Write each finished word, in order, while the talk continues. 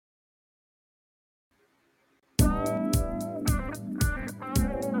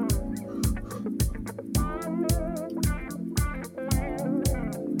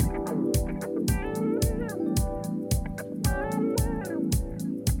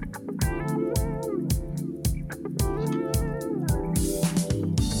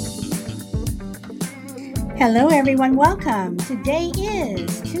Hello, everyone. Welcome. Today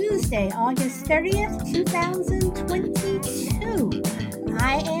is Tuesday, August 30th, 2022.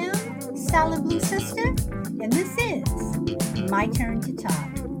 I am Solid Blue Sister, and this is My Turn to Talk.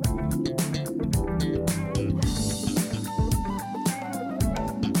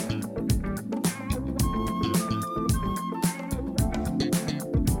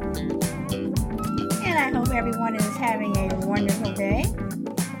 And I hope everyone is having a wonderful day.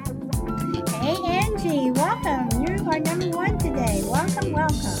 Hey, Angie, welcome. You are number one today. Welcome,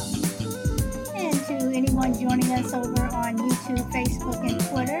 welcome. And to anyone joining us over on YouTube, Facebook, and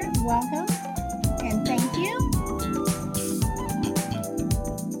Twitter, welcome and thank you.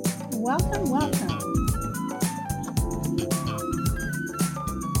 Welcome, welcome.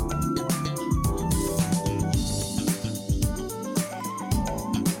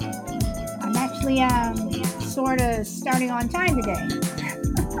 I'm actually sort of starting on time today.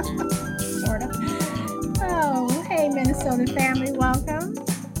 Sort of. Oh, hey, Minnesota family, welcome.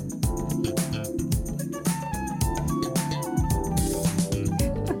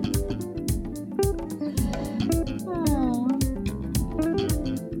 Oh.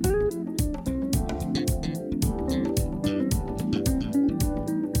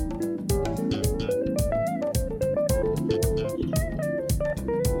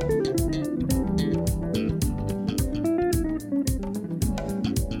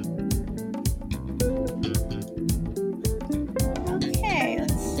 Okay,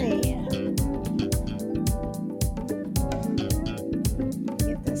 let's see.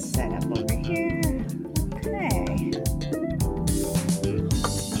 Get this set up over here. Okay.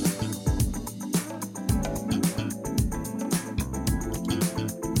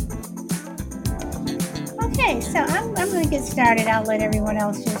 Okay, so I'm going to get started. I'll let everyone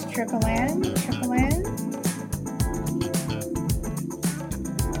else just trickle in. Trickle in.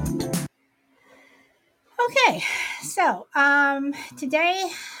 Okay, so today,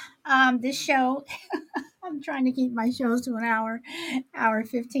 this show, I'm trying to keep my shows to an hour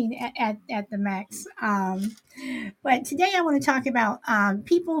 15 at the max. But today I want to talk about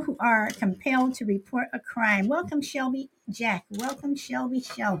people who are compelled to report a crime. Welcome, Shelby Jack. Welcome, Shelby.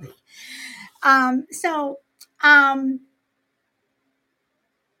 So I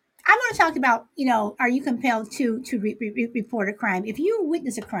want to talk about, are you compelled to report a crime? If you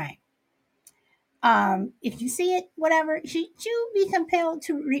witness a crime, if you see it, whatever, should you be compelled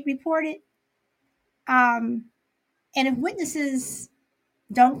to report it? And if witnesses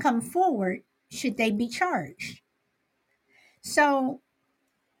don't come forward, should they be charged? So,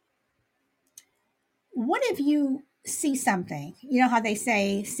 what if you see something? You know how they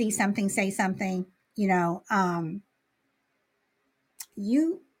say, see something, say something? You know,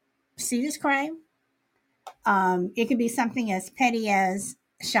 you see this crime. It could be something as petty as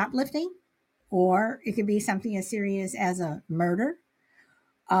shoplifting, or it could be something as serious as a murder.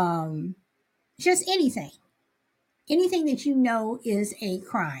 Um, just anything that you know is a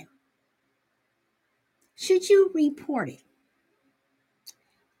crime. Should you report it?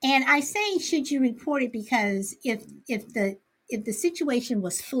 And I say should you report it because if the situation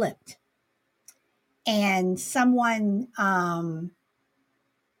was flipped and someone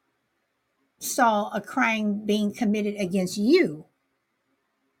saw a crime being committed against you,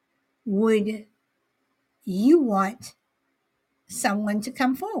 would you want someone to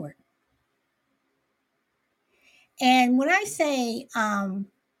come forward? And when I say,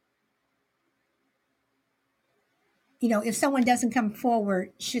 if someone doesn't come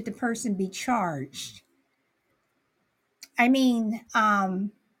forward, should the person be charged? I mean,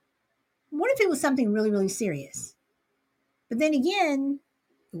 what if it was something really, really serious? But then again,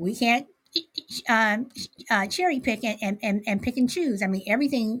 we can't cherry pick and pick and choose. I mean,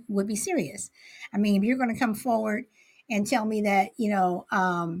 everything would be serious. I mean, if you're going to come forward and tell me that,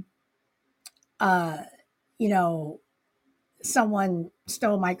 uh, you know, someone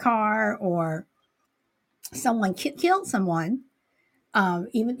stole my car or someone killed someone,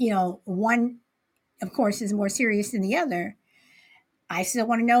 even, one, of course, is more serious than the other. I still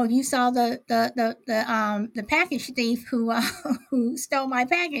want to know if you saw the package thief who who stole my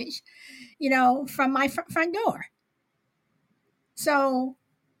package, from my front door. So,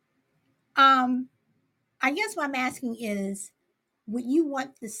 um, I guess what I'm asking is, would you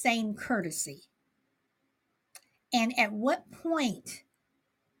want the same courtesy? And at what point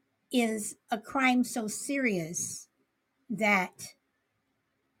is a crime so serious that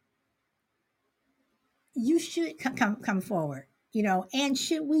you should come forward? And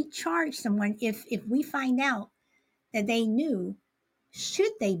should we charge someone if we find out that they knew?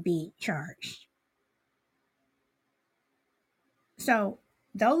 Should they be charged? So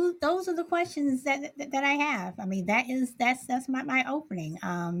those are the questions that I have. I mean, that's my opening.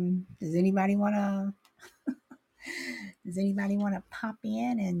 Does anybody want to pop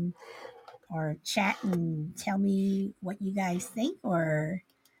in and or chat and tell me what you guys think? Or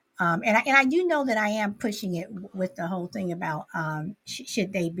and I do know that I am pushing it with the whole thing about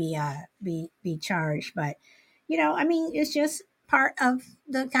should they be charged, but I mean, it's just part of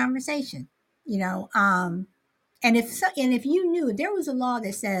the conversation, you know. And if you knew there was a law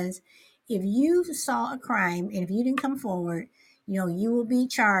that says if you saw a crime and if you didn't come forward, you will be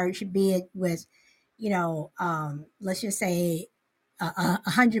charged, be it with, let's just say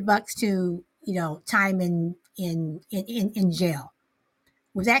 $100 to time in jail.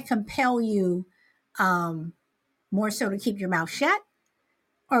 Would that compel you um, more so to keep your mouth shut,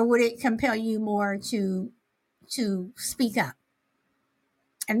 or would it compel you more to speak up?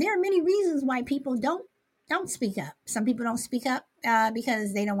 And there are many reasons why people don't speak up. Some people don't speak up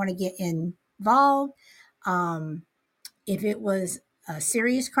because they don't want to get involved. Um, if it was a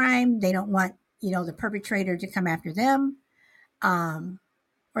serious crime, they don't want the perpetrator to come after them. Um,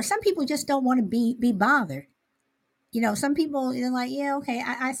 or some people just don't want to be bothered. Some people like, yeah, okay,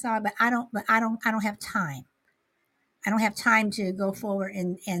 I saw it, but I don't have time. I don't have time to go forward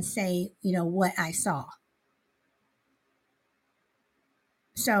and say what I saw.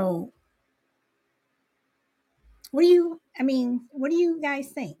 So what do you guys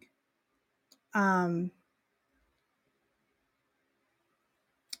think? Um,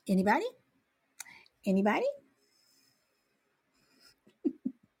 Anybody? Anybody?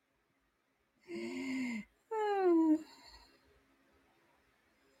 Uh,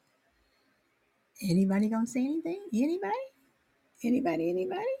 Anybody gonna say anything? Anybody? Anybody?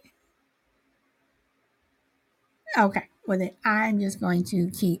 Anybody? Okay. Well, then I'm just going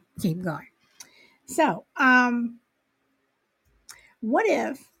to keep going. So, what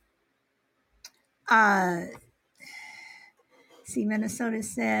if? Uh, see, Minnesota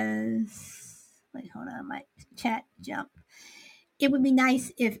says. Wait, hold on. My chat jumped. It would be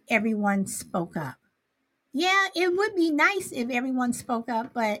nice if everyone spoke up. Yeah, it would be nice if everyone spoke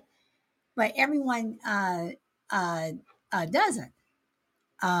up, but everyone uh, doesn't.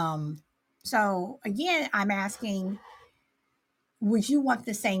 Um, so again, I'm asking, would you want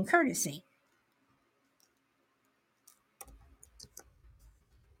the same courtesy?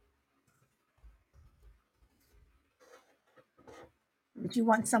 Would you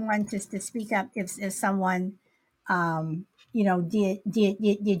want someone to speak up if someone, did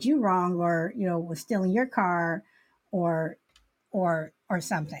you wrong, or was stealing your car, or or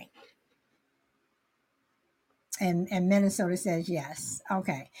something? And Minnesota says yes.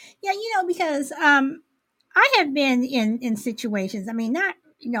 Okay, yeah, because I have been in situations. I mean, not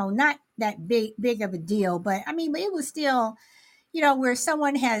that big of a deal, but I mean, but it was still where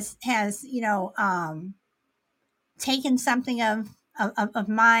someone has taken something of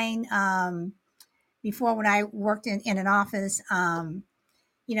mine before when I worked in an office. You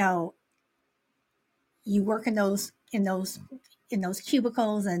know, you work in those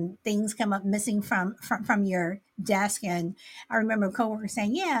cubicles and things come up missing from your desk. And I remember a coworker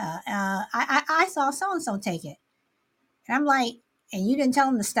saying, "Yeah, I saw so and so take it," and I'm like, "And you didn't tell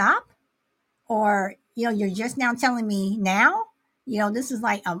them to stop?" Or you're just now telling me now. This is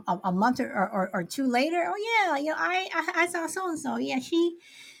like a month or two later. Oh yeah, I saw so and so. Yeah,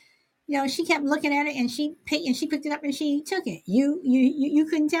 she kept looking at it and she picked it up and she took it. You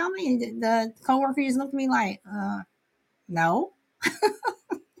couldn't tell me. And the coworker just looked at me like, no.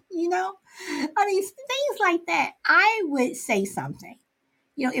 I mean, things like that. I would say something.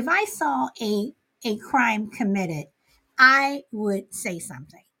 If I saw a crime committed, I would say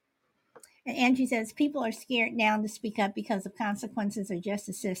something. And Angie says people are scared now to speak up because of consequences of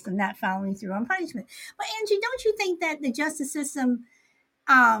justice system not following through on punishment. But Angie, don't you think that the justice system,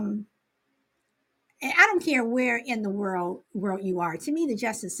 um, and I don't care where in the world you are, to me the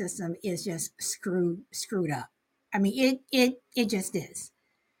justice system is just screwed up. I mean, it just is.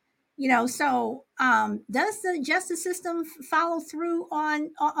 So does the justice system follow through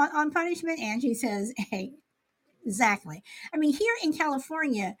on punishment? Angie says, hey, exactly. I mean, here in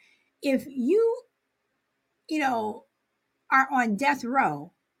California, if you know are on death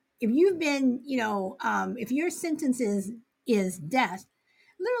row, if you've been, if your sentence is death,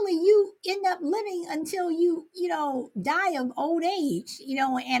 literally you end up living until you die of old age,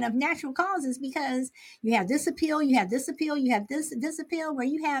 and of natural causes, because you have this appeal, you have this appeal, you have this appeal, where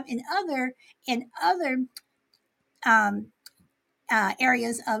you have in other um,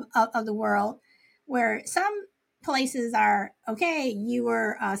 areas of the world, where some places are okay. You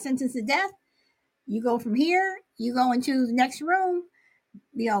were sentenced to death, you go from here, you go into the next room.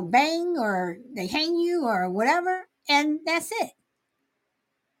 bang, or they hang you or whatever, and that's it.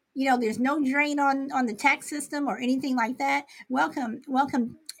 There's no drain on the tax system or anything like that. Welcome,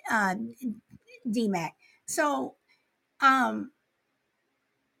 uh, DMAC. So, um,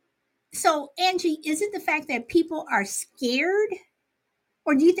 so Angie, is it the fact that people are scared,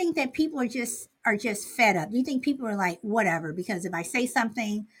 or do you think that people are just fed up? Do you think people are like, whatever, because if I say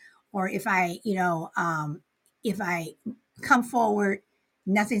something, or if I come forward,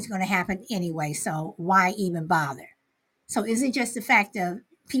 nothing's going to happen anyway, so why even bother? So is it just the fact of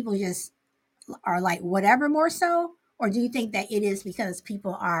people just are like whatever, more so, or do you think that it is because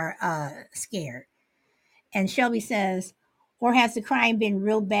people are scared? And Shelby says, or has the crime been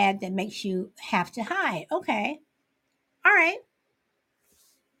real bad that makes you have to hide? Okay, all right,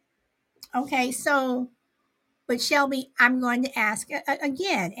 okay. So, but Shelby, I'm going to ask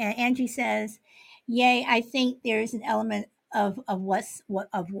again. And Angie says, "Yay! I think there's an element of what's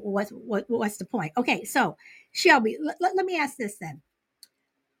the point?" Okay, so Shelby, let me ask this then.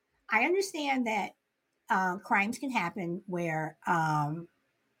 I understand that crimes can happen where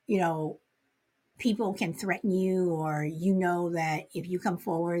you know people can threaten you, or that if you come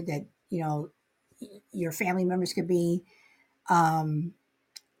forward, that your family members could be um,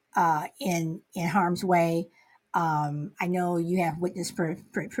 in harm's way. I know you have witness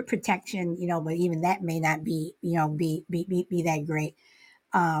protection, but even that may not be be that great.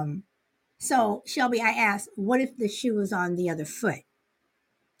 Um, so Shelby, I asked, what if the shoe was on the other foot?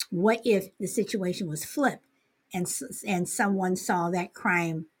 What if the situation was flipped, and someone saw that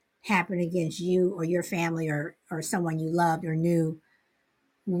crime happen against you or your family, or someone you loved or knew?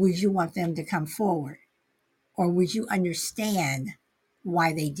 Would you want them to come forward, or would you understand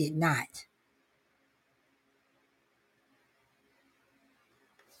why they did not?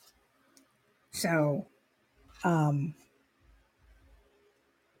 So, um,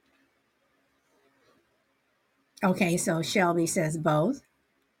 okay, so Shelby says both.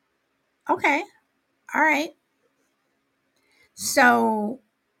 Okay, all right. So,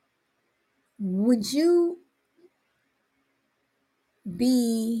 would you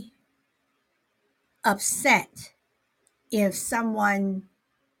be upset if someone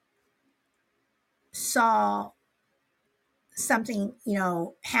saw something,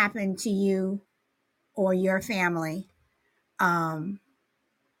 happen to you or your family? Um,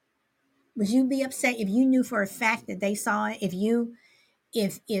 would you be upset if you knew for a fact that they saw it? If you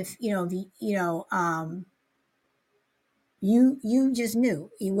just knew,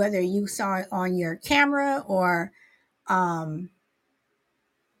 whether you saw it on your camera or um,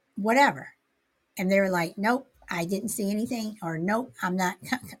 whatever, and they were like, "Nope, I didn't see anything," or "Nope, I'm not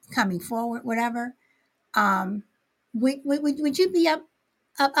coming forward," whatever. Um, would you be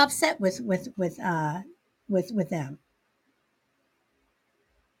upset with them?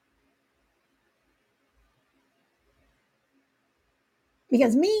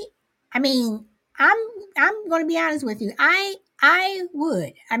 Because me, I mean, I'm I'm going to be honest with you. I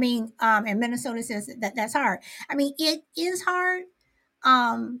would. I mean, and Minnesota says that that's hard. I mean, it is hard.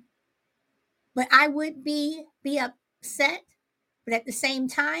 Um, but I would be upset. But at the same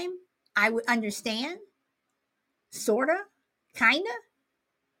time, I would understand, sorta, kinda,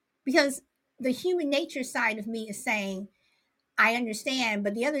 because the human nature side of me is saying I understand,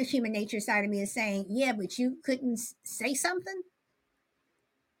 but the other human nature side of me is saying, yeah, but you couldn't say something.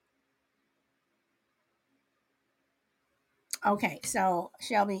 Okay, so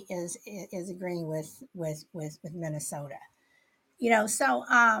Shelby is agreeing with Minnesota.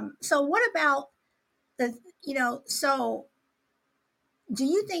 So what about the so do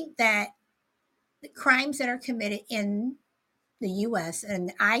you think that the crimes that are committed in the US,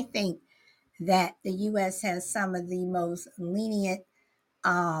 and I think that the US has some of the most lenient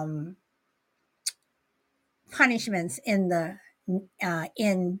um punishments in the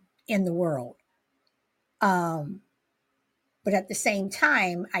world. Um but at the same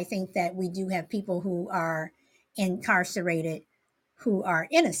time, I think that we do have people who are incarcerated who are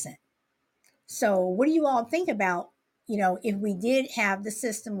innocent. So, what do you all think about, if we did have the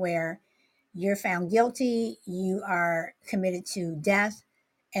system where you're found guilty, you are committed to death,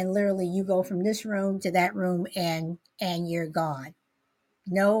 and literally you go from this room to that room, and you're gone.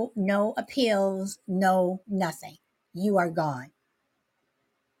 No appeals, no nothing. You are gone.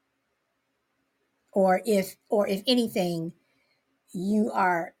 Or if anything, you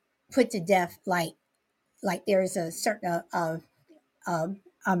are put to death, like there's a certain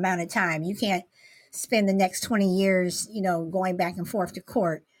amount of time. You can't spend the next 20 years, going back and forth to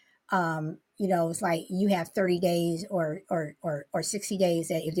court. It's like you have 30 days or 60 days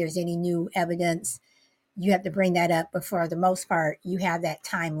that if there's any new evidence, you have to bring that up. But for the most part, you have that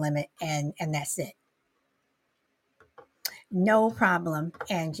time limit, and that's it. No problem,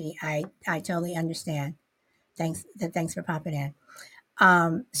 Angie. I totally understand. Thanks for popping in.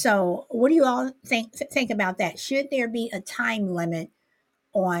 So what do you all think about that? Should there be a time limit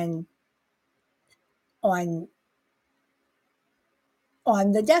on on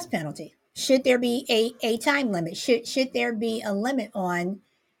on the death penalty? Should there be a time limit? Should there be a limit on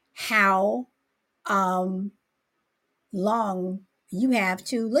how um, long you have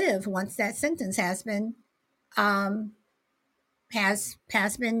to live once that sentence um, has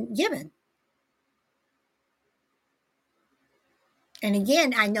been given? And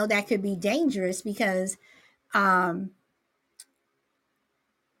again, I know that could be dangerous because um,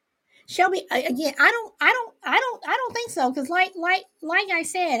 Shelby, again, I don't think so because like I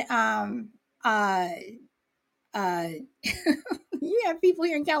said, uh, uh, you have people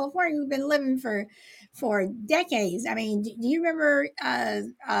here in California who've been living for decades. I mean, do you remember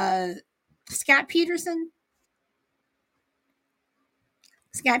Scott Peterson?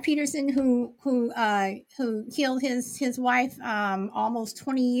 Scott Peterson, who killed his wife almost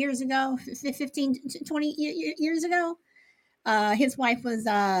 20 years ago, 15 20 years ago. His wife was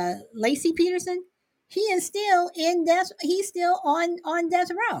Lacey Peterson. He is still in death. He's still on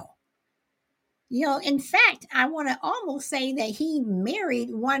death row. You know, in fact, I want to almost say that he married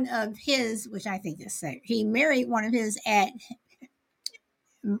one of his, which I think is safe. He married one of his at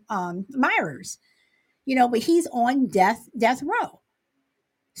Myers. You know, but he's on death row.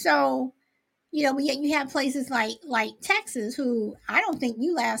 So you know, but yet you have places like Texas, who I don't think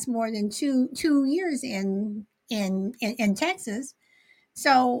you last more than two years in Texas.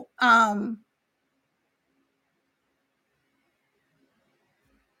 So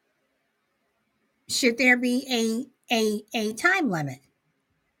should there be a time limit?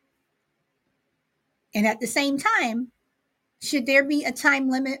 And at the same time, should there be a time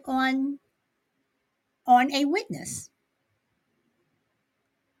limit on a witness?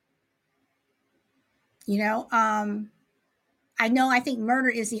 You know, I know I think murder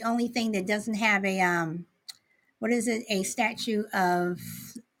is the only thing that doesn't have a what is it, a statute of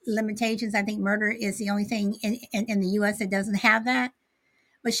limitations. I think murder is the only thing in the US that doesn't have that.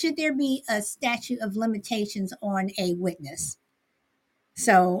 But should there be a statute of limitations on a witness?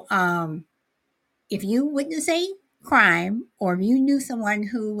 So if you witness a crime, or if you knew someone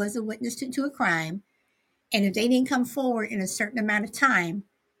who was a witness to a crime, and if they didn't come forward in a certain amount of time,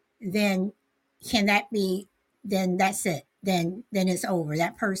 then can that be, then that's it. Then it's over.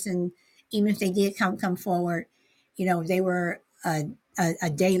 That person, even if they did come forward, you know, they were a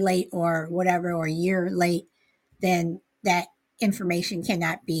day late or whatever, or a year late, then that information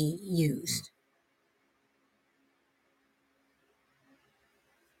cannot be used.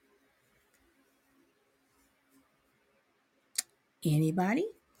 Anybody?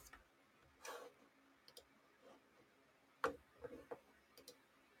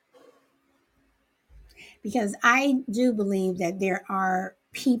 Because I do believe that there are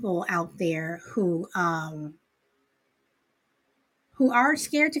people out there who are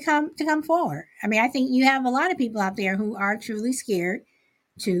scared to come forward. I mean, I think you have a lot of people out there who are truly scared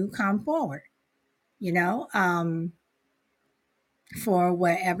to come forward. You know, for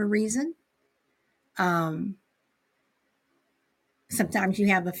whatever reason. Um, Sometimes you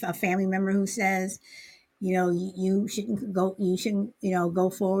have a family member who says, you know, you shouldn't go, you shouldn't, you know, go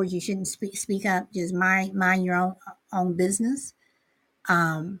forward. You shouldn't speak up. Just mind your own business.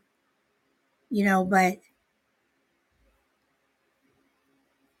 Um, you know, but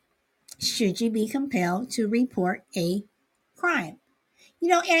should you be compelled to report a crime? You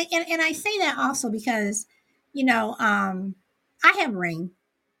know, and I say that also because, you know, I have ring.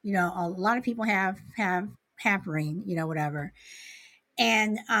 You know, a lot of people have ring. You know, whatever.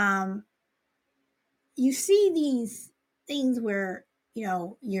 And you see these things where, you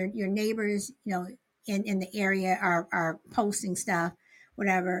know, your neighbors, you know, in the area are posting stuff,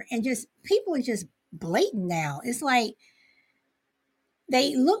 whatever, and just people are just blatant now. It's like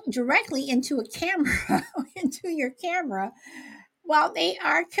they look directly into a camera, into your camera, while they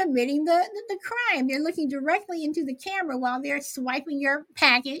are committing the crime. They're looking directly into the camera while they're swiping your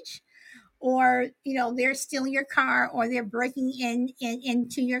package, or you know, they're stealing your car, or they're breaking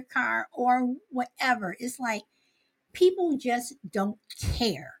into your car, or whatever. It's like people just don't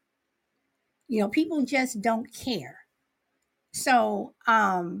care. You know, people just don't care. So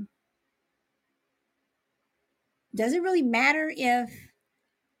does it really matter if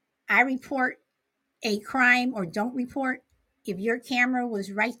I report a crime or don't report, if your camera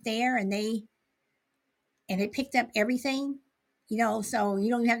was right there and they picked up everything? So you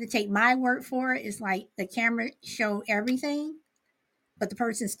don't even have to take my word for it. It's like the camera show everything, but the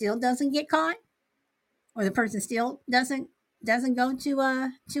person still doesn't get caught, or the person still doesn't go to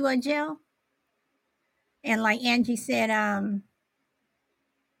a jail. And like Angie said,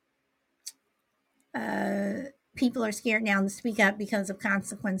 uh, people are scared now to speak up because of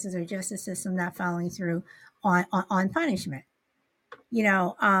consequences or justice system not following through on punishment. You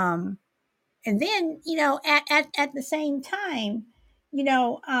know, and then at the same time, you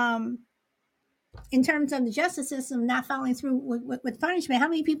know, in terms of the justice system not following through with punishment, how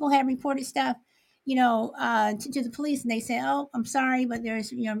many people have reported stuff, to the police, and they say, "Oh, I'm sorry, but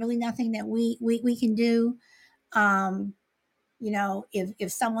there's really nothing that we can do." Um,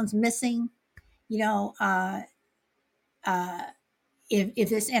 if someone's missing, you know, uh,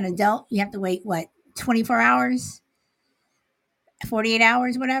 if it's an adult, you have to wait 24 hours, 48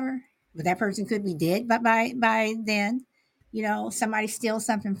 hours, whatever. But that person could be dead by then. Somebody steals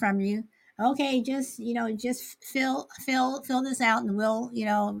something from you. Okay, just fill this out, and we'll,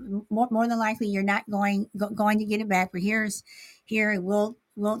 more than likely you're not going to get it back. But here we'll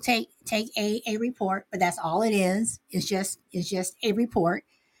take a report, but that's all it is. It's just a report.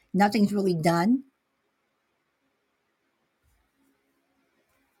 Nothing's really done.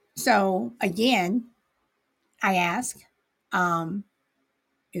 So again, I ask, um,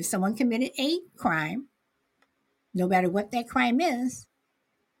 if someone committed a crime, no matter what that crime is,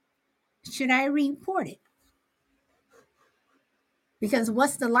 should I report it? Because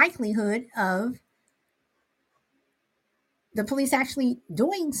what's the likelihood of the police actually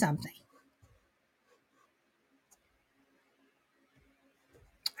doing something?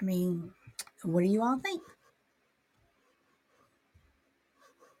 I mean, what do you all think?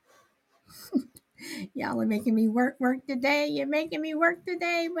 Y'all are making me work today. You're making me work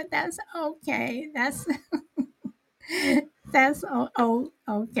today, but that's okay. That's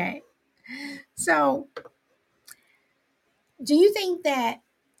okay. So, do you think that?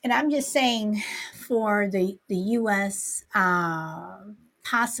 And I'm just saying, for the U.S.,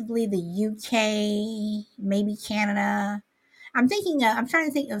 possibly the UK, maybe Canada. I'm trying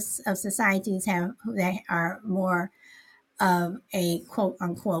to think of societies that are more of a quote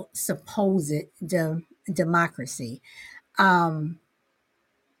unquote supposed democracy. Um,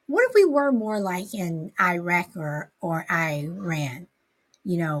 what if we were more like in Iraq or Iran?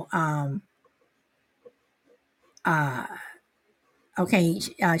 You know, uh, okay.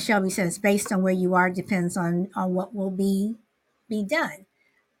 Shelby says based on where you are depends on what will be done.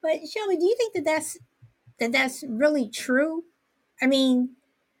 But Shelby, do you think that that's really true? I mean,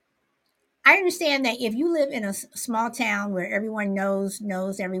 I understand that if you live in a small town where everyone knows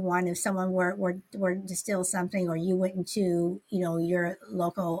everyone, if someone were to steal something, or you went into your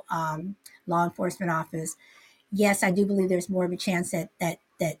local law enforcement office, yes, I do believe there's more of a chance that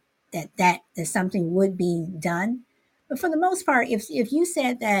something would be done. But for the most part, if you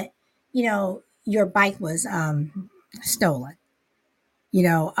said that your bike was stolen, you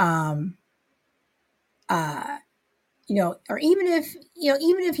know um, uh, or even if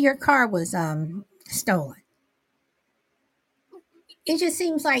your car was stolen, it just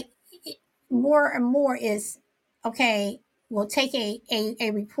seems like more and more is okay. We'll take a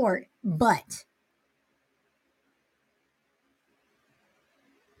report, but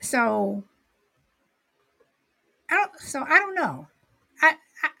so I don't know.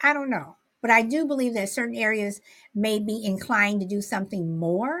 I don't know, but I do believe that certain areas may be inclined to do something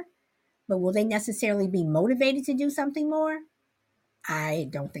more. But will they necessarily be motivated to do something more? I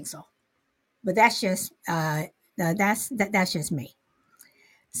don't think so. But that's just me.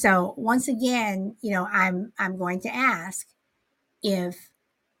 So once again, I'm going to ask, if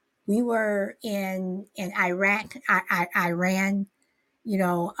we were in Iraq, Iran,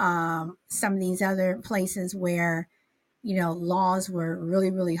 some of these other places where laws were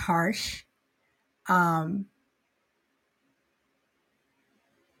really really harsh. Um,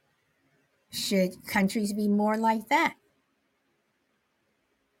 should countries be more like that?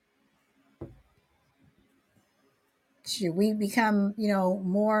 Should we become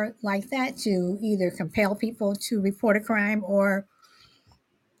more like that to either compel people to report a crime, or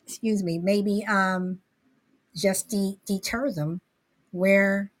excuse me, maybe just deter them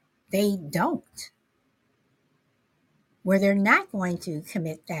where they don't, where they're not going to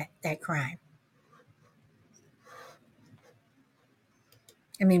commit that crime?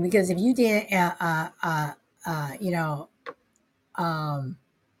 I mean, because if you did uh, you know um,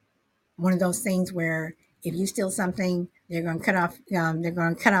 one of those things where if you steal something, they're going to cut off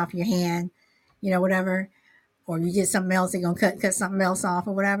your hand, whatever, or you did something else, they're going to cut something else off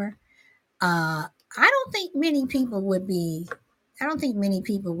or whatever. I don't think many people would be I don't think many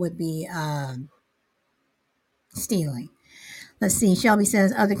people would be stealing. Let's see. Shelby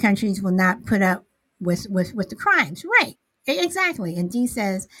says other countries will not put up with the crimes. Right. Exactly. And Dee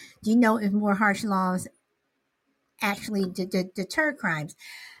says, do you know if more harsh laws actually deter crimes?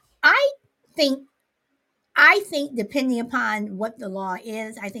 I think I think depending upon what the law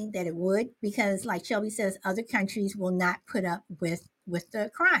is, I think that it would, because like Shelby says, other countries will not put up with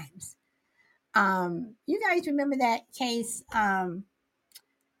the crimes. You guys remember that case? I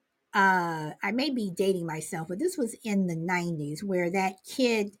may be dating myself, but this was in the 90s where that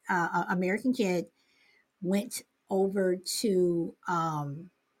kid, American kid, went over to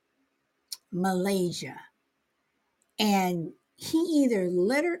Malaysia, and he either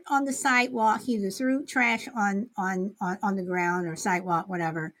littered on the sidewalk, he either threw trash on the ground or sidewalk,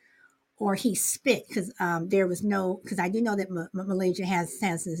 whatever, or he spit, because there was no, because I do know that Malaysia has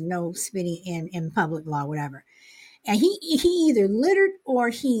this no spitting in public law, whatever. And he either littered or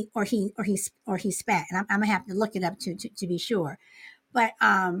he spat, and I'm gonna have to look it up to be sure. But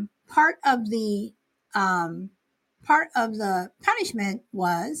um, part of the punishment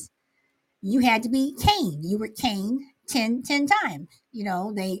was you had to be caned. You were caned 10 times. You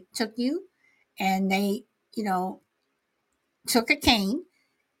know, they took you and they, you know, took a cane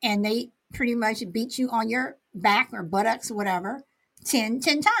and they pretty much beat you on your back or buttocks or whatever 10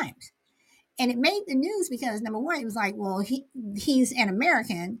 times. And it made the news because number one, it was like, well, he's an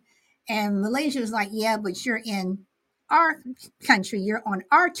American, and Malaysia was like, yeah, but you're in our country, you're on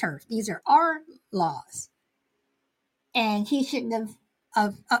our turf. These are our laws, and he shouldn't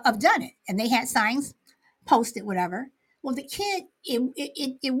have done it. And they had signs posted, whatever. Well, the kid,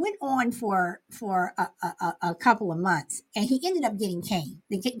 it went on for a couple of months, and he ended up getting caned.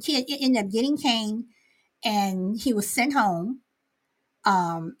 The kid ended up getting caned, and he was sent home.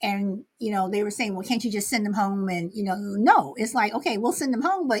 And you know, they were saying, well, can't you just send them home? And you know, no, it's like, okay, we'll send them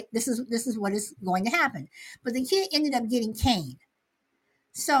home, but this is what is going to happen. But the kid ended up getting caned.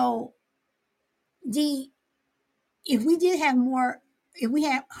 So the if we did have more, if we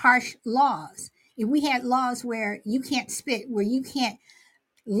had harsh laws, if we had laws where you can't spit, where you can't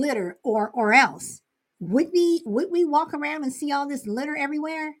litter, or else, would we walk around and see all this litter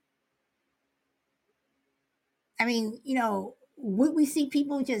everywhere? I mean, you know, would we see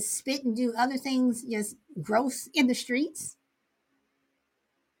people just spit and do other things just gross in the streets?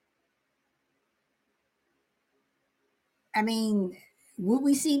 I mean, would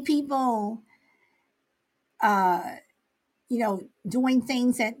we see people, uh, doing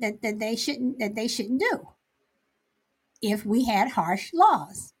things that they shouldn't do if we had harsh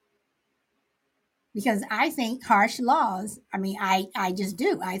laws? Because I think harsh laws. I mean, I just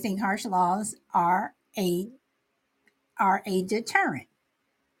do. I think harsh laws are a deterrent.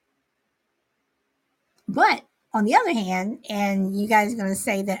 But on the other hand, and you guys are going to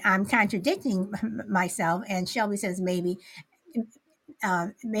say that I'm contradicting myself, and Shelby says maybe,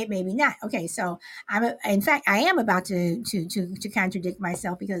 maybe not. Okay, so in fact, I am about to contradict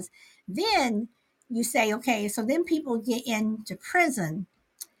myself, because then you say, okay, so then people get into prison,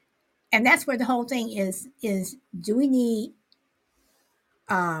 and that's where the whole thing is do we need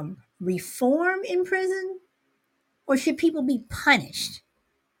reform in prison, or should people be punished?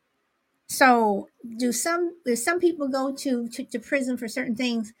 So do some people go to prison for certain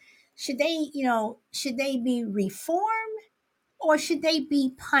things? Should they be reformed, or should they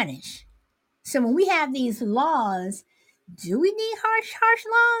be punished? So when we have these laws, do we need harsh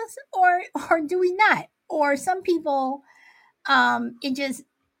laws, or do we not? Or some people, it just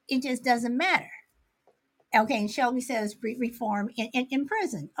doesn't matter. Okay, and Shelby says reform in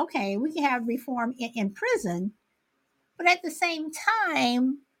prison. Okay, we can have reform in prison, but at the same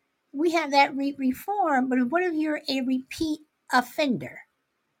time, we have that reform. But what if you're a repeat offender?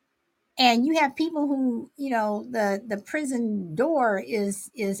 And you have people who, the prison door is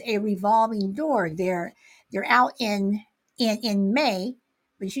a revolving door. They're out in May,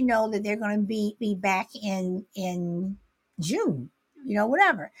 but you know that they're going to be back in June.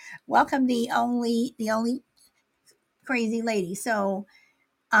 Whatever. Welcome, the only crazy lady. So,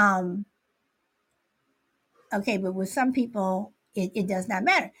 um, okay, but with some people, it does not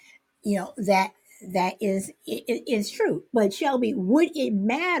matter. That is true. But Shelby, would it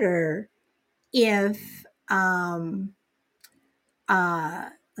matter if let's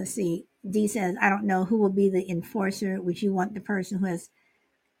see, D says, I don't know who will be the enforcer. Would you want to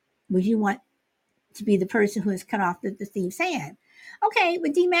be the person who has cut off the thief's hand? Okay,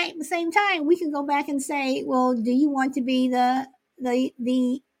 but D Mac, at the same time, we can go back and say, well, do you want to be the the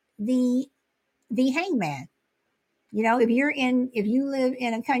hangman? If you live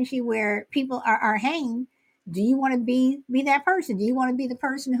in a country where people are hanged, Do you want to be that person? Do you want to be the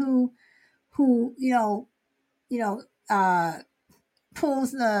person who you know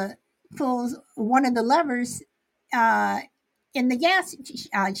pulls the pulls one of the levers uh, in the gas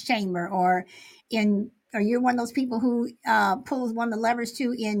chamber, or you're one of those people who pulls one of the levers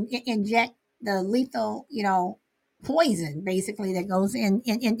to inject the lethal poison basically that goes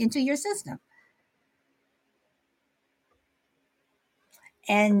into your system.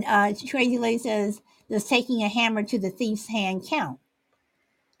 And Crazy Lady says, does taking a hammer to the thief's hand count?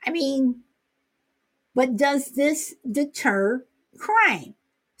 I mean, but does this deter crime?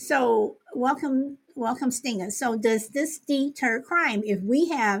 So, welcome, Stinger. So, does this deter crime? If we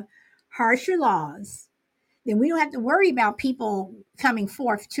have harsher laws, then we don't have to worry about people coming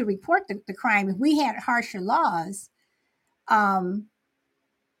forth to report the crime. If we had harsher laws, um,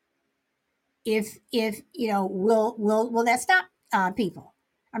 if will that stop people?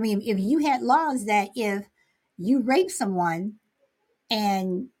 I mean, if you had laws that if you rape someone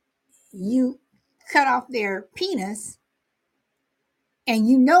and you cut off their penis, and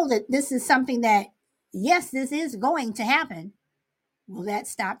you know that this is something that, yes, this is going to happen, will that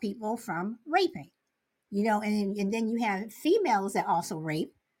stop people from raping? And then you have females that also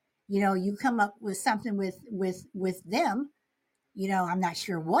rape. You come up with something with them. I'm not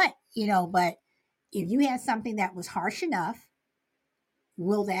sure what, but if you had something that was harsh enough,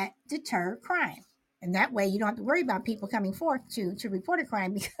 will that deter crime? And that way you don't have to worry about people coming forth to report a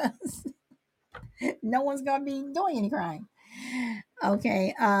crime because no one's going to be doing any crime.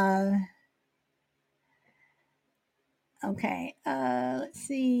 Okay. Okay. Let's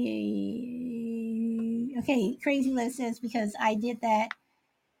see. Okay. Crazy Liz says, because I did that,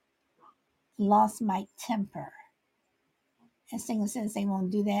 lost my temper. And Single says they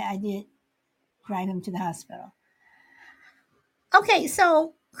won't do that. I did drive him to the hospital. Okay.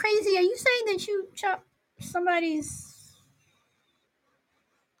 So, Crazy, are you saying that you chopped somebody's.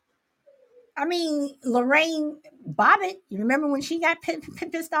 I mean, Lorraine Bobbitt, you remember when she got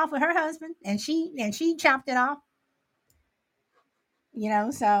pissed off with her husband and she chopped it off?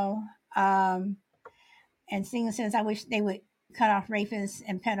 So, um, and Single says, I wish they would cut off rapists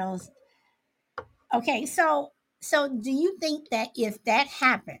and pedos. Okay, so do you think that if that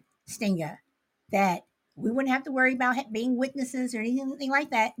happened, Stinger, that we wouldn't have to worry about being witnesses or anything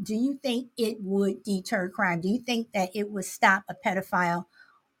like that? Do you think it would deter crime? Do you think that it would stop a pedophile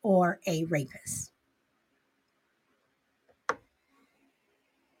or a rapist?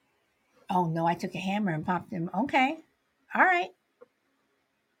 Oh no, I took a hammer and popped him. Okay, all right,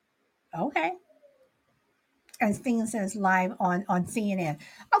 okay. And Stinger says live on CNN.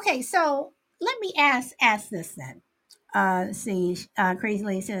 Okay, so let me ask this then. See, Crazy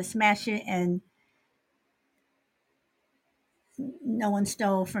Lady says smash it and no one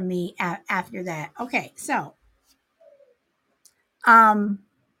stole from me after that. Okay, so um,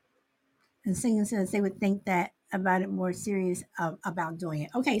 and Singing says they would think that about it more serious about doing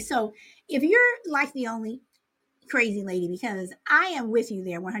it. Okay, so if you're like the only Crazy Lady, because I am with you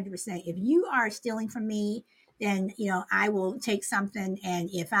there 100%. If you are stealing from me, then I will take something, and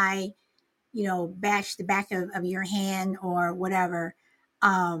if I bash the back of your hand or whatever,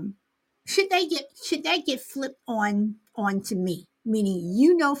 um, should that get flipped onto me?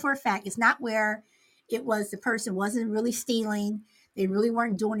 Meaning, for a fact, it's not where it was the person wasn't really stealing, they really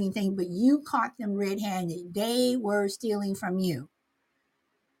weren't doing anything, but you caught them red-handed. They were stealing from you,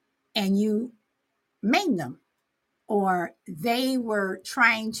 and you maimed them, or they were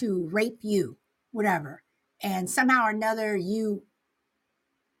trying to rape you, whatever, and somehow or another you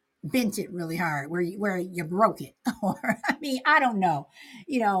bent it really hard where you broke it or I mean I don't know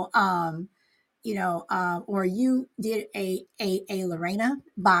you know or you did a Lorena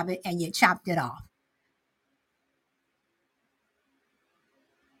Bobbitt and you chopped it off.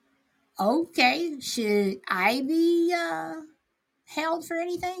 Okay, should I be held for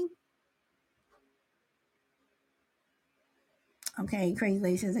anything? Okay, Crazy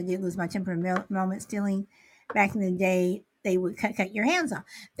Lady says I did lose my temper in moment stealing. Back in the day, they would cut your hands off.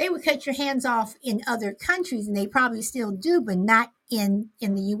 They would cut your hands off in other countries, and they probably still do, but not in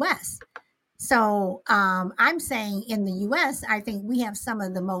the U.S. So I'm saying in the U.S., I think we have some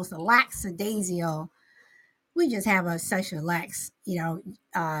of the most lackadaisical. We just have such a lax,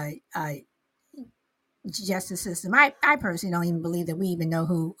 justice system. I personally don't even believe that we even know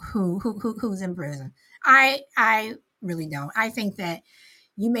who's in prison. I really don't. I think that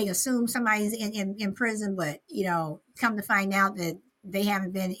you may assume somebody's in prison, but come to find out that they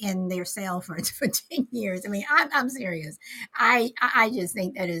haven't been in their cell for, for 10 years. I mean, I'm serious. I just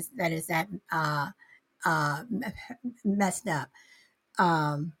think that uh, messed up.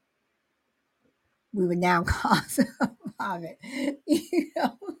 Um, we would now call vomit. You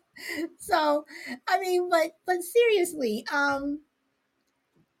know, so I mean, but seriously,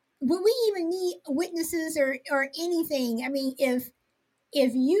 would we even need witnesses or anything? I mean, if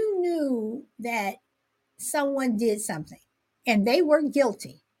you knew that someone did something and they were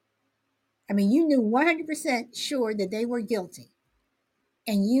guilty, I mean, you knew 100% sure that they were guilty,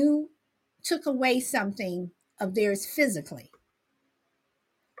 and you took away something of theirs physically.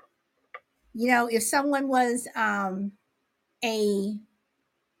 You know, if someone was a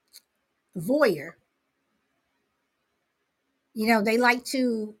voyeur, you know, they like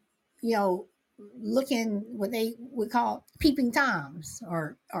to, you know, look in what they would call peeping toms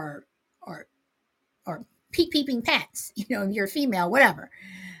or or peeping pats. You know, if you're a female, whatever.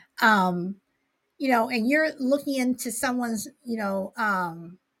 Um, you know, and you're looking into someone's,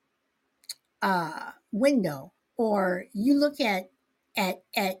 window, or you look at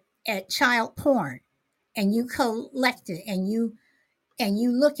child porn, and you collect it, and you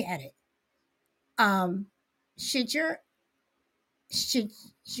look at it. Um, should should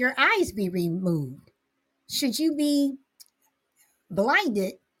your eyes be removed? Should you be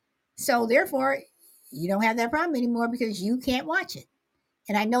blinded? So therefore, you don't have that problem anymore because you can't watch it.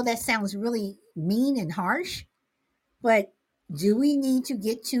 And I know that sounds really mean and harsh, but do we need to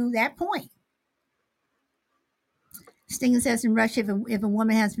get to that point? Sting says in Russia, if a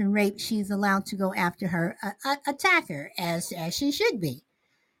woman has been raped, she's allowed to go after her attacker, as she should be.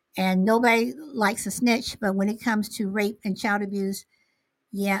 And nobody likes a snitch, but when it comes to rape and child abuse,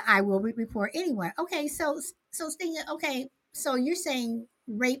 yeah, I will report anyone. Okay, so Sting, okay, so you're saying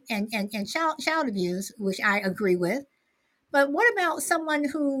rape and child abuse, which I agree with, but what about someone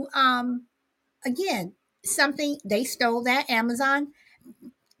who, again, something they stole that Amazon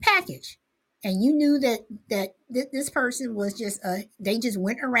package, and you knew that this person was just they just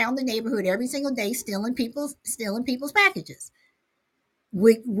went around the neighborhood every single day stealing people's packages.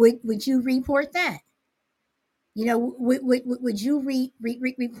 Would you report that? You know, would you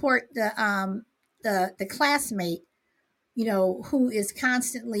report the classmate, you know, who is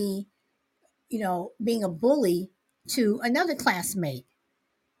constantly, you know, being a bully to another classmate?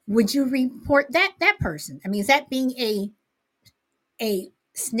 Would you report that person? I mean, is that being a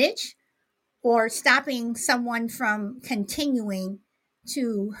snitch, or stopping someone from continuing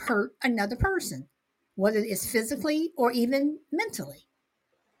to hurt another person, whether it's physically or even mentally?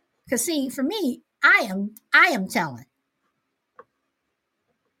 Because see, for me, I am telling.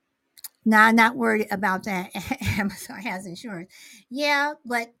 Now, I'm not worried about that. Amazon has insurance. Yeah,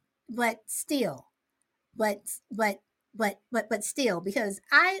 but still, but but but still, because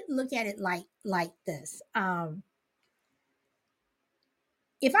I look at it like this.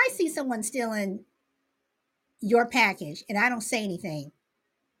 If I see someone stealing your package and I don't say anything,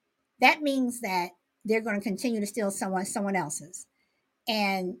 that means that they're going to continue to steal someone else's.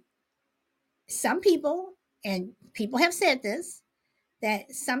 And some people, and people have said this,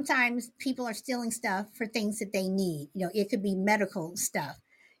 that sometimes people are stealing stuff for things that they need. You know, it could be medical stuff.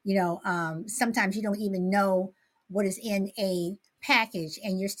 You know, sometimes you don't even know what is in a package,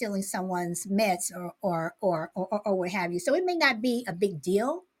 and you're stealing someone's meds or what have you. So it may not be a big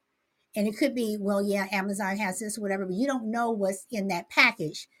deal, and it could be, well, yeah, Amazon has this or whatever, but you don't know what's in that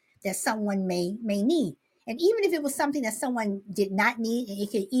package that someone may need. And even if it was something that someone did not need, and it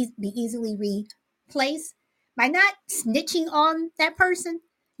could be easily replaced, by not snitching on that person,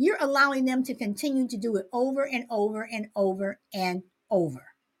 you're allowing them to continue to do it over and over and over and over.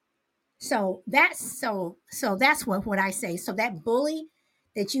 So that's what I say. So that bully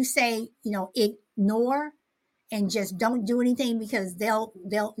that you say, you know, ignore and just don't do anything because they'll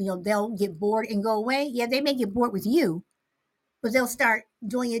get bored and go away. Yeah, they may get bored with you, but they'll start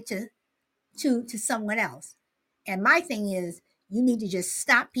doing it to someone else. And my thing is, you need to just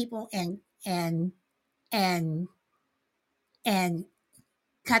stop people and and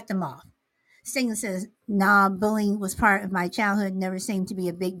cut them off. Singing says, "Nah, bullying was part of my childhood. Never seemed to be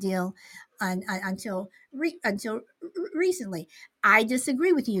a big deal until recently." I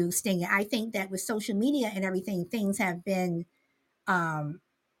disagree with you, Sting. I think that with social media and everything, things have been, um,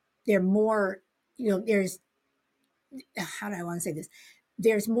 they're more, you know, there's, how do I want to say this?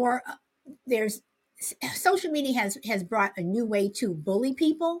 There's more, there's, social media has brought a new way to bully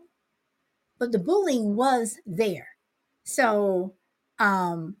people, but the bullying was there. So,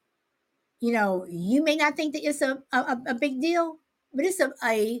 um, you know, you may not think that it's a big deal, but it's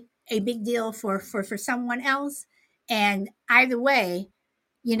a big deal for someone else. And either way,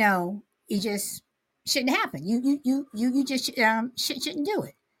 you know, it just shouldn't happen. You just shouldn't do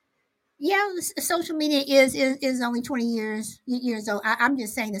it. Yeah, social media is only 20 years old. I'm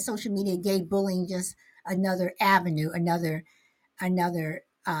just saying that social media gave bullying just another avenue, another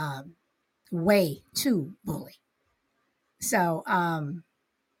way to bully. So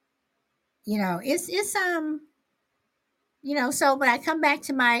it's so but I come back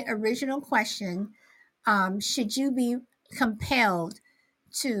to my original question. Should you be compelled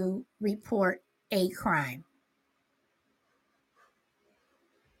to report a crime?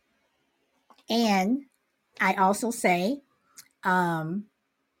 And I also say, um,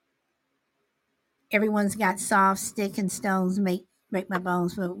 everyone's got soft stick and stones make my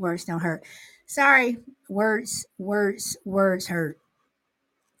bones, but words don't hurt. Sorry, words hurt.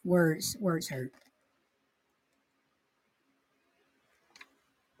 Words hurt.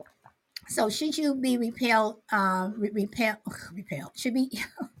 So should you be repelled? Repelled should be.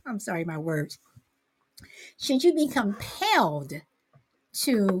 I'm sorry, my words. Should you be compelled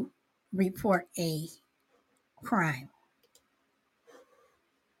to report a crime?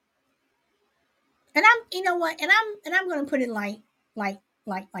 And you know what? And I'm going to put it like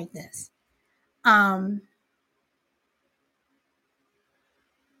this. Um,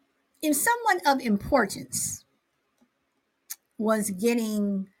 if someone of importance was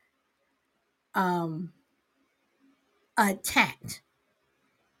getting um attacked,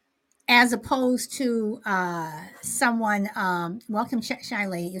 as opposed to someone, welcome shy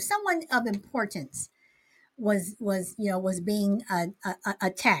lady, if someone of importance was being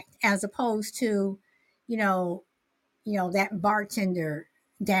attacked, as opposed to you know that bartender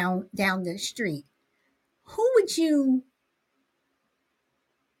down the street, who would you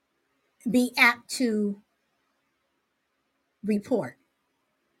be apt to report?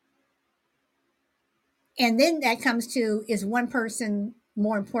 And then that comes to, is one person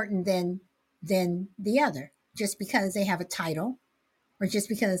more important than the other, just because they have a title or just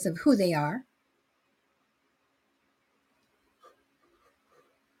because of who they are?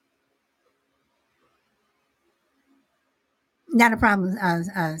 Not a problem,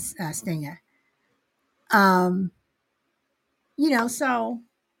 Stinger. um so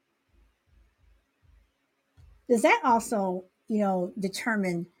does that also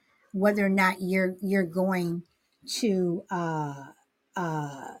determine whether or not you're going to uh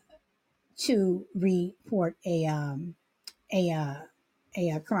to report a uh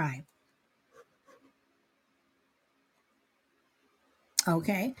a crime?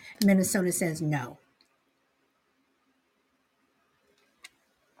 Okay, Minnesota says no.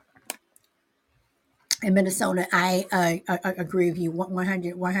 In Minnesota, I agree with you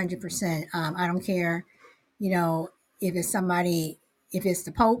 100%. I don't care, you know, if it's somebody, if it's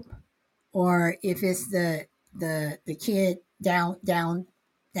the Pope, or if it's the kid down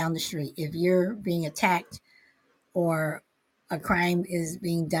the street. If you're being attacked or a crime is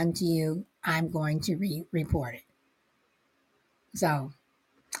being done to you, I'm going to report it. So,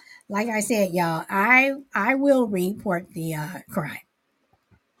 like I said, y'all, I will report the crime.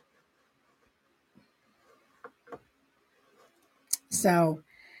 So,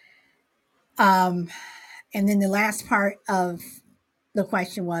 um, and then the last part of the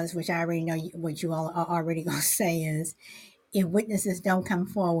question was, which I already know what you all are already going to say, is if witnesses don't come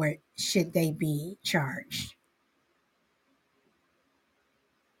forward, should they be charged?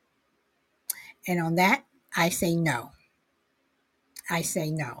 And on that, I say no. I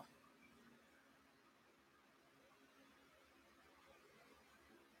say no.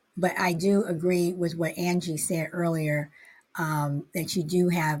 But I do agree with what Angie said earlier, that you do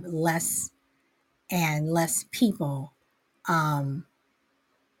have less and less people um,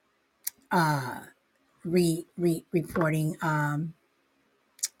 uh, reporting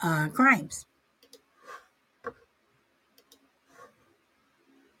crimes.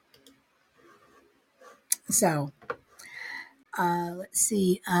 So let's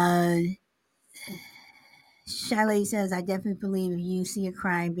see. Shelley says, I definitely believe if you see a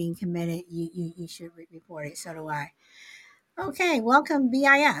crime being committed, you should report it. So do I. Okay, welcome,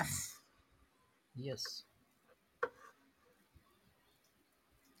 BIF. Yes.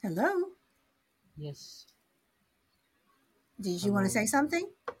 Hello. Yes. Did you want to Hello. say something?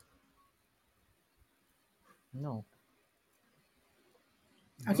 No,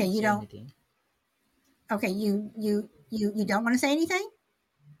 I Okay, won't you say don't. anything. Okay, you don't want to say anything?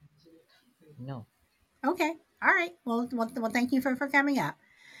 No. Okay. All right. Well, thank you for coming up.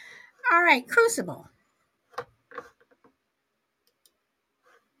 All right, Crucible.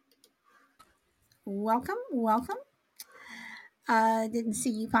 Welcome, welcome. Didn't see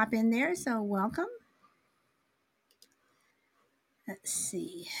you pop in there, so welcome. Let's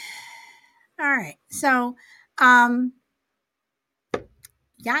see. All right. So, um,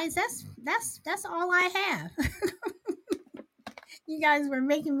 guys, that's all I have. You guys were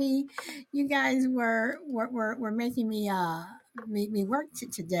making me. You guys were making me me work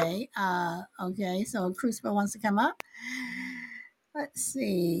today. Okay, so Crucible wants to come up. Let's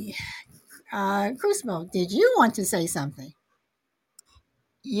see. Crucible, did you want to say something?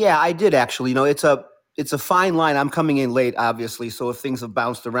 Yeah, I did actually. It's a fine line. I'm coming in late, obviously, so if things have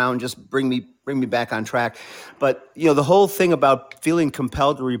bounced around, just bring me back on track. But the whole thing about feeling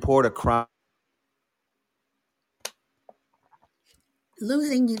compelled to report a crime.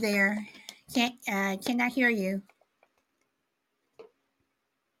 Losing you there. Can't cannot hear you.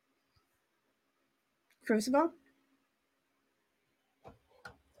 Crucible.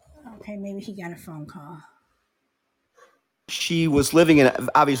 Okay, maybe he got a phone call. She was living in.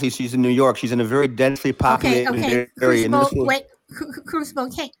 Obviously, she's in New York. She's in a very densely Okay, populated okay. area, and this Crucible, was. wait. Crucible,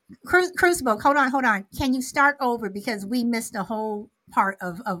 Crucible, hold on. Can you start over because we missed the whole part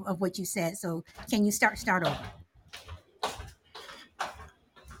of what you said. So can you start over?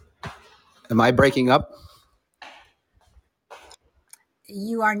 Am I breaking up?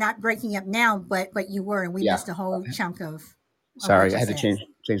 You are not breaking up now, but you were, and we Yeah. missed a whole chunk of Sorry, what I you had to said.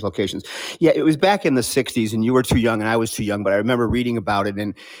 change locations. Yeah, it was back in the '60s, and you were too young, and I was too young. But I remember reading about it,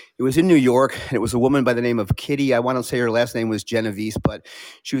 and it was in New York, and it was a woman by the name of Kitty. I want to say her last name was Genovese, but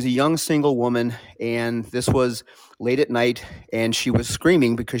she was a young single woman, and this was late at night, and she was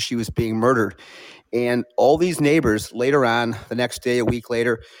screaming because she was being murdered. And all these neighbors later on, the next day, a week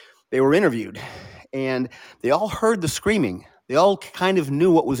later, they were interviewed, and they all heard the screaming. They all kind of knew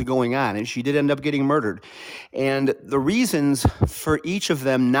what was going on, and she did end up getting murdered. And the reasons for each of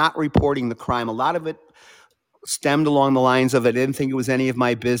them not reporting the crime, a lot of it stemmed along the lines of I didn't think it was any of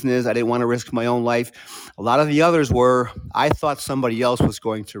my business. I didn't want to risk my own life. A lot of the others were I thought somebody else was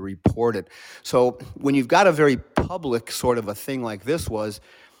going to report it. So when you've got a very public sort of a thing like this was,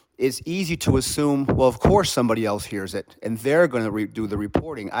 it's easy to assume, well, of course somebody else hears it and they're going to do the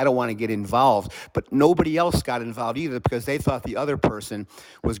reporting. I don't want to get involved. But nobody else got involved either because they thought the other person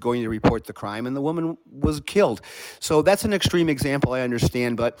was going to report the crime and the woman was killed. So that's an extreme example, I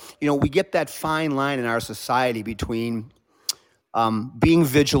understand. But, we get that fine line in our society between being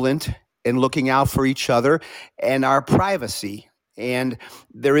vigilant and looking out for each other and our privacy. And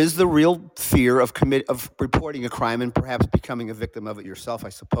there is the real fear of reporting a crime and perhaps becoming a victim of it yourself, I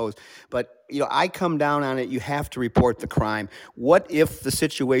suppose. But I come down on it. You have to report the crime. What if the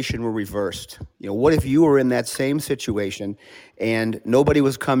situation were reversed? What if you were in that same situation and nobody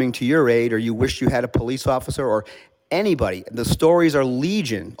was coming to your aid, or you wished you had a police officer or anybody? The stories are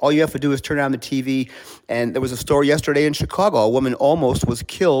legion. All you have to do is turn on the TV. And there was a story yesterday in Chicago. A woman almost was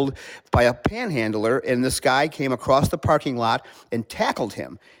killed by a panhandler, and this guy came across the parking lot and tackled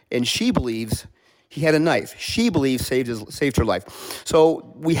him. And she believes he had a knife. She believes saved her life.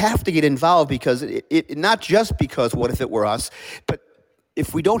 So we have to get involved because it not just because what if it were us, but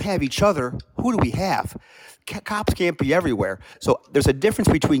if we don't have each other, who do we have? Cops can't be everywhere. So there's a difference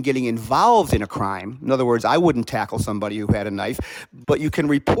between getting involved in a crime. In other words, I wouldn't tackle somebody who had a knife, but you can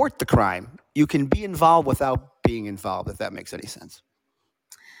report the crime. You can be involved without being involved, if that makes any sense.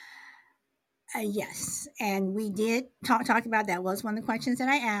 Yes, and we did talk about that. Was one of the questions that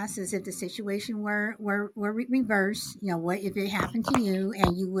I asked is if the situation were reversed. What if it happened to you,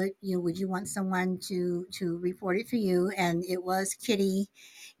 and you would you want someone to report it for you? And it was Kitty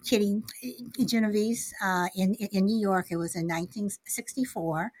Genovese in New York. It was in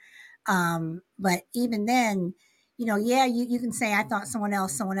 1964. But even then, yeah, you can say I thought someone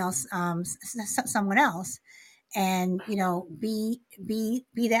else, someone else, and be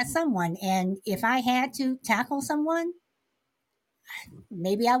that someone. And if I had to tackle someone,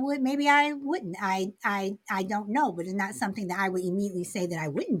 maybe I would, maybe I wouldn't. I don't know, but it's not something that I would immediately say that I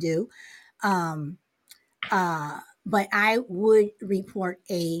wouldn't do. Um, but I would report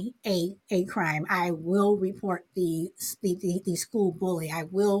a crime. I will report the school bully. I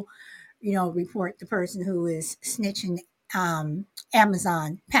will, report the person who is snitching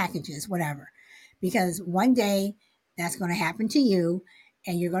Amazon packages, whatever, because one day that's going to happen to you,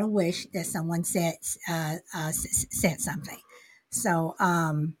 and you're going to wish that someone said something. So,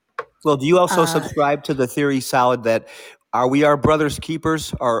 Well, do you also subscribe to the theory, Solid, that are we our brother's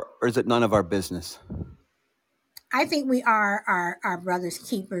keepers, or is it none of our business? I think we are our brother's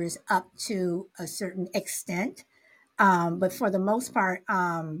keepers up to a certain extent. But for the most part,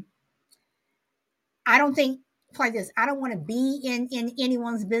 I don't think like this. I don't want to be in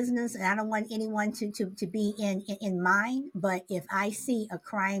anyone's business, and I don't want anyone to be in mine. But if I see a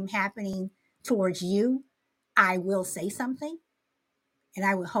crime happening towards you, I will say something, and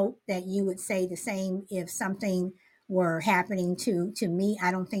I would hope that you would say the same if something were happening to me, I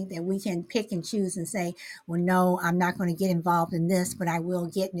don't think that we can pick and choose and say, well, no, I'm not going to get involved in this, but I will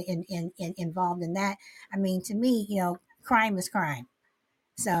get involved in that. I mean, to me, crime is crime.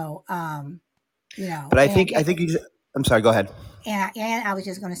 So, But I think I'm sorry. Go ahead. and I was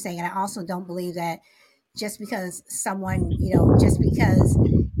just going to say, and I also don't believe that just because someone, just because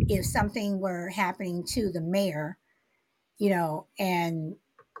if something were happening to the mayor, and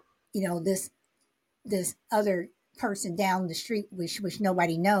this other person down the street, which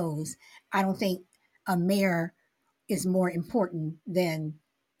nobody knows, I don't think a mayor is more important than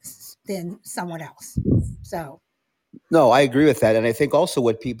someone else. So No, I agree with that. And I think also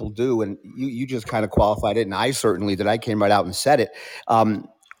what people do, and you just kind of qualified it, and I certainly did, I came right out and said it.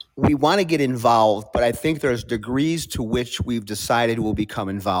 We want to get involved, but I think there's degrees to which we've decided we'll become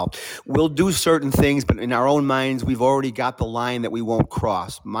involved. We'll do certain things, but in our own minds, we've already got the line that we won't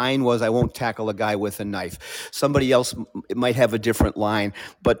cross. Mine was I won't tackle a guy with a knife. Somebody else might have a different line,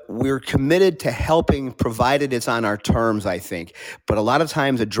 but we're committed to helping, provided it's on our terms, I think. But a lot of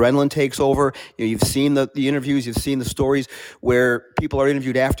times adrenaline takes over. You've seen the interviews, you've seen the stories where people are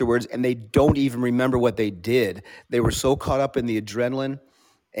interviewed afterwards and they don't even remember what they did. They were so caught up in the adrenaline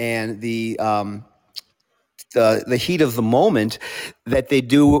and the heat of the moment that they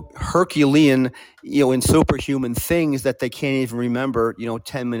do Herculean, and superhuman things that they can't even remember,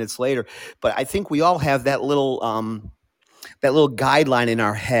 10 minutes later. But I think we all have that little guideline in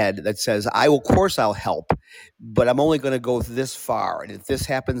our head that says, of course I'll help, but I'm only going to go this far. And if this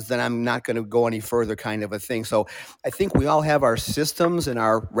happens, then I'm not going to go any further, kind of a thing. So I think we all have our systems and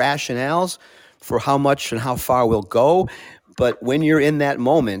our rationales for how much and how far we'll go. But when you're in that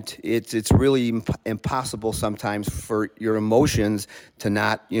moment, it's really impossible sometimes for your emotions to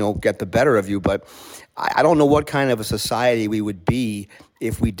not, get the better of you. But I don't know what kind of a society we would be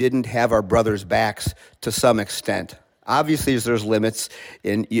if we didn't have our brothers' backs to some extent. Obviously, there's limits.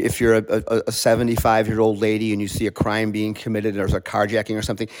 And if you're a 75-year-old lady and you see a crime being committed, there's a carjacking or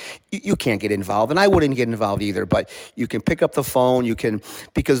something, you can't get involved. And I wouldn't get involved either. But you can pick up the phone.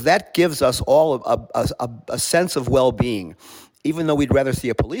 Because that gives us all a sense of well-being. Even though we'd rather see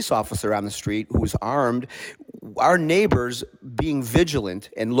a police officer on the street who's armed, our neighbors being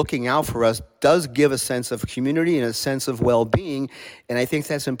vigilant and looking out for us does give a sense of community and a sense of well-being. And I think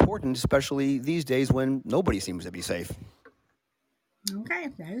that's important, especially these days when nobody seems to be safe. Okay,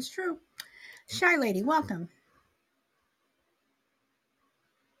 that is true. Shy Lady, welcome.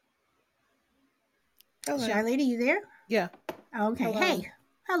 Hello. Shy Lady, you there? Yeah. Okay. Hello. Hey.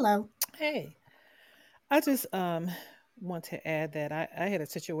 Hello. Hey. I just want to add that I had a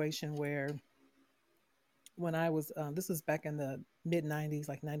situation where when I was this was back in the mid 90s,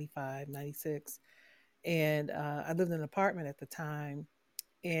 like 95, 96, and I lived in an apartment at the time,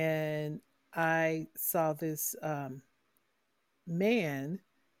 and I saw this man.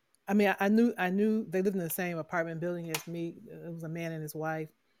 I mean, I knew they lived in the same apartment building as me. It was a man and his wife,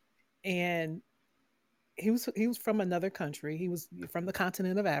 and he was from another country. He was from the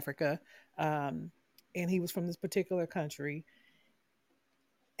continent of Africa, and he was from this particular country.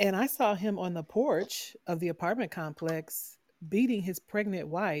 And I saw him on the porch of the apartment complex beating his pregnant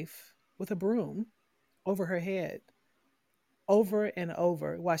wife with a broom over her head, over and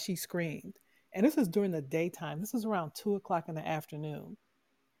over, while she screamed. And this was during the daytime. This was around 2 o'clock in the afternoon.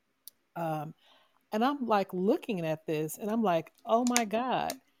 Um, and I'm like looking at this, and I'm like, oh my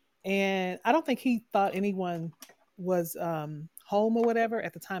God. And I don't think he thought anyone was home or whatever.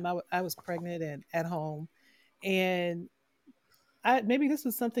 At the time, I was pregnant and at home. And maybe this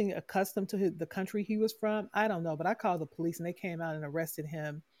was something accustomed to the country he was from. I don't know. But I called the police, and they came out and arrested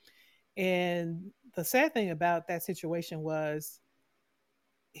him. And the sad thing about that situation was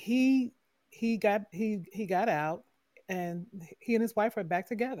he got out, and he and his wife are back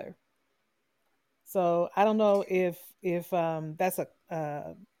together. So I don't know if that's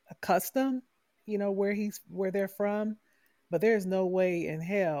a custom, where they're from, but there's no way in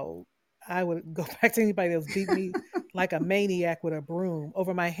hell I would go back to anybody that was beat me like a maniac with a broom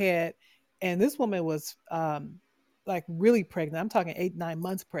over my head. And this woman was like really pregnant. I'm talking 8, 9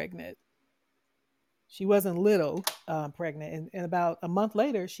 months pregnant. She wasn't little pregnant, and about a month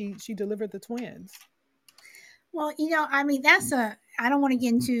later, she delivered the twins. Well, I mean, I don't want to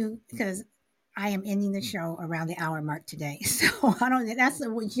get into, because I am ending the show around the hour mark today. So I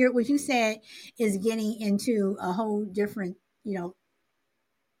don't, what you said is getting into a whole different,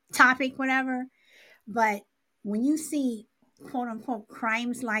 topic, whatever. But when you see quote unquote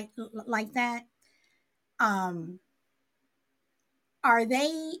crimes like that, are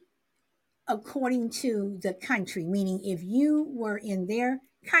they according to the country? Meaning, if you were in their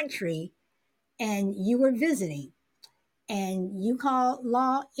country and you were visiting, and you call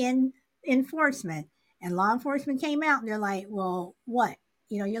enforcement, and law enforcement came out and they're like, well, what?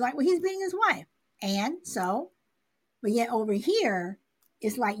 You're like, well, he's beating his wife. And so, but yet over here,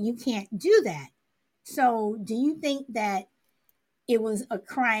 it's like you can't do that. So do you think that it was a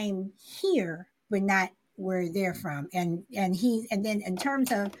crime here, but not where they're from? And then in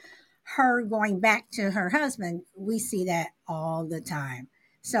terms of her going back to her husband, we see that all the time.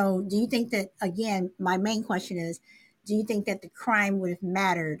 So do you think that, again, my main question is, do you think that the crime would have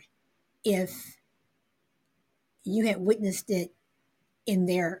mattered if you had witnessed it in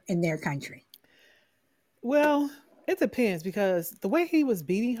their country? Well, it depends because the way he was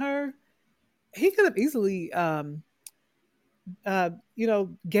beating her, he could have easily put her what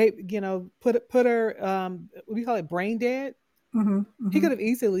do you call it, brain dead. Mm-hmm, He mm-hmm. could have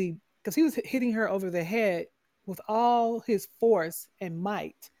easily, because he was hitting her over the head with all his force and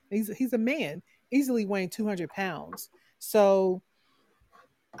might. He's a man, easily weighing 200 pounds. So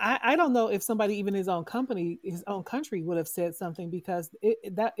I don't know if somebody even his own country would have said something, because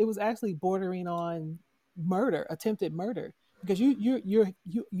it was actually bordering on murder, attempted murder, because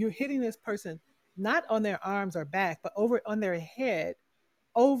you're hitting this person not on their arms or back, but over on their head,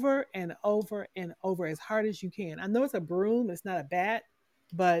 over and over and over as hard as you can. I know it's a broom, it's not a bat,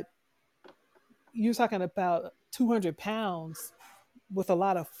 but you're talking about 200 pounds with a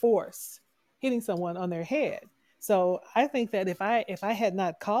lot of force hitting someone on their head. So I think that if I had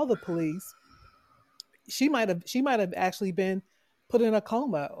not called the police, she might have actually been put in a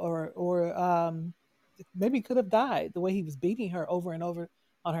coma, or maybe could have died the way he was beating her over and over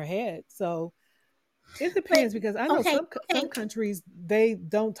on her head. So it But depends, because I know okay, some countries, they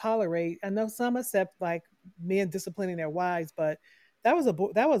don't tolerate. I know some accept like men disciplining their wives, but that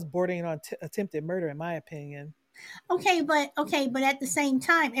was bordering on attempted murder, in my opinion. but at the same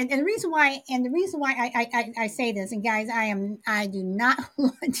time, and the reason why I say this, and guys, I do not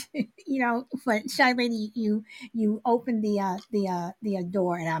want to, but Shy Lady, you opened the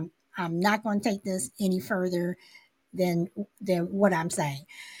door, and I'm not going to take this any further than what I'm saying.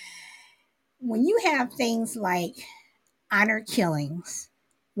 When you have things like honor killings,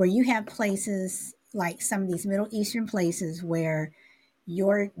 where you have places like some of these Middle Eastern places where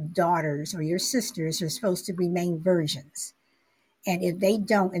your daughters or your sisters are supposed to remain virgins. And if they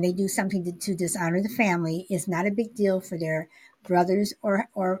don't, and they do something to dishonor the family, it's not a big deal for their brothers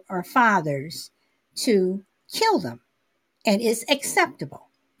or fathers to kill them. And it's acceptable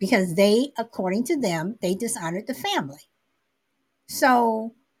because they, according to them, they dishonored the family.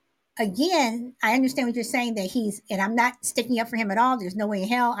 So again, I understand what you're saying, that and I'm not sticking up for him at all. There's no way in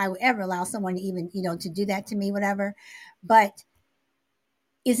hell I would ever allow someone to even, to do that to me, whatever. But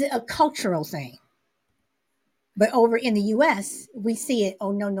is it a cultural thing? But over in the US, we see it,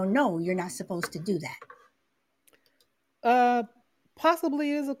 oh, no, no, no, you're not supposed to do that. Uh,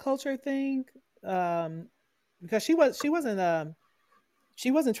 Possibly it is a culture thing, um, because she wasn't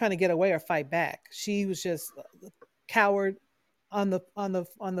trying to get away or fight back. She was just cowered on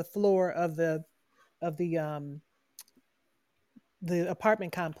the floor of the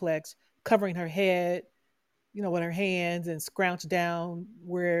apartment complex, covering her head, with her hands, and scrouched down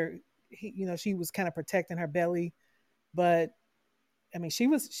where she was kind of protecting her belly. But I mean, she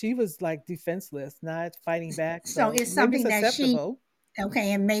was like defenseless, not fighting back. So So it's maybe it's something that acceptable.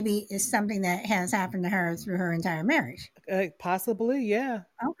 okay, and maybe it's something that has happened to her through her entire marriage. Possibly, yeah,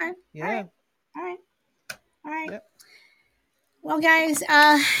 Okay. All right. yeah, All right. All right. yep. Well, guys,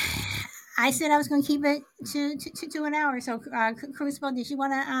 I said I was going to keep it to an hour. So, Crucible, did you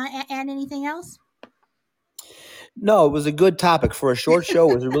want to add anything else? No, it was a good topic for a short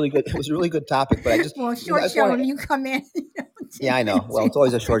show. It was a really good. It was a really good topic. But Well, I short just show want if to. you come in. Yeah, I know. Well, it's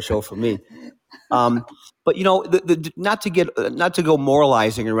always a short show for me. Um, but not to not to go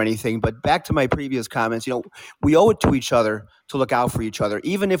moralizing or anything, but back to my previous comments. We owe it to each other to look out for each other,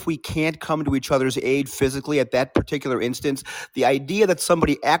 even if we can't come to each other's aid physically at that particular instance. The idea that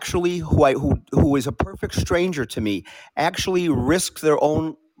somebody actually, who is a perfect stranger to me, actually risked their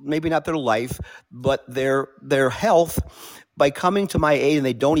own, maybe not their life, but their health by coming to my aid, and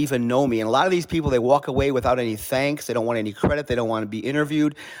they don't even know me. And a lot of these people, they walk away without any thanks. They don't want any credit. They don't want to be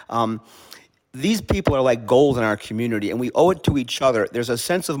interviewed. These people are like gold in our community, and we owe it to each other. There's a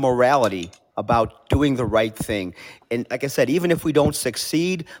sense of morality about doing the right thing. And like I said, even if we don't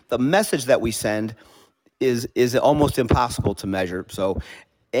succeed, the message that we send is almost impossible to measure. So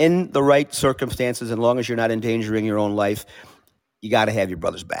in the right circumstances, as long as you're not endangering your own life, you got to have your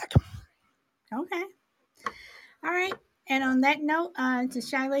brother's back. Okay. All right. And on that note, to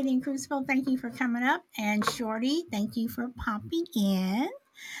Shy Lady and Crucible, thank you for coming up. And Shorty, thank you for popping in.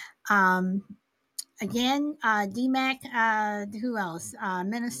 Um, again, DMAC, who else?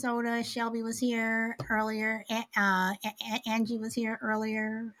 Minnesota, Shelby was here earlier. Angie was here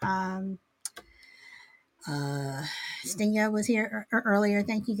earlier. Uh, Stinga was here earlier.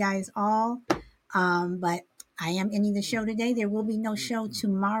 Thank you guys all. But I am ending the show today. There will be no show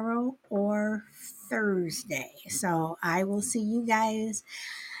tomorrow or Thursday. So I will see you guys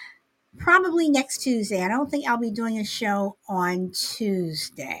probably next Tuesday. I don't think I'll be doing a show on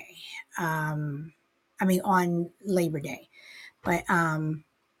Tuesday. On Labor Day. But I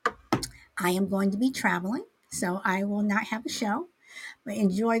am going to be traveling, so I will not have a show. But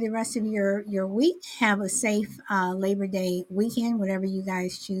enjoy the rest of your week. Have a safe Labor Day weekend, whatever you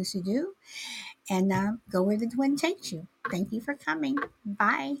guys choose to do. And go where the wind takes you. Thank you for coming.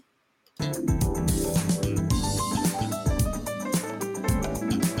 Bye.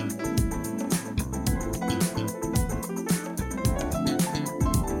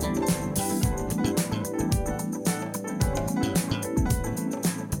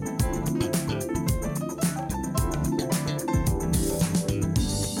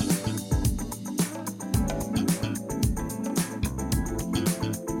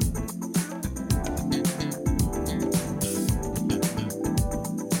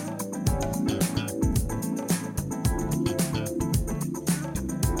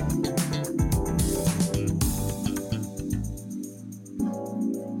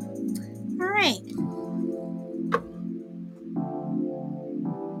 All right.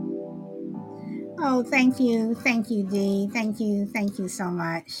 Oh, thank you. Thank you, Dee. Thank you. Thank you so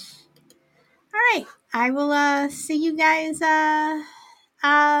much. All right. I will see you guys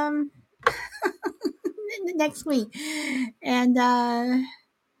um next week. And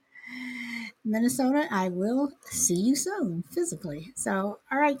Minnesota, I will see you soon physically. So,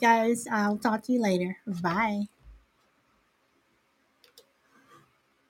 all right, guys. I'll talk to you later. Bye.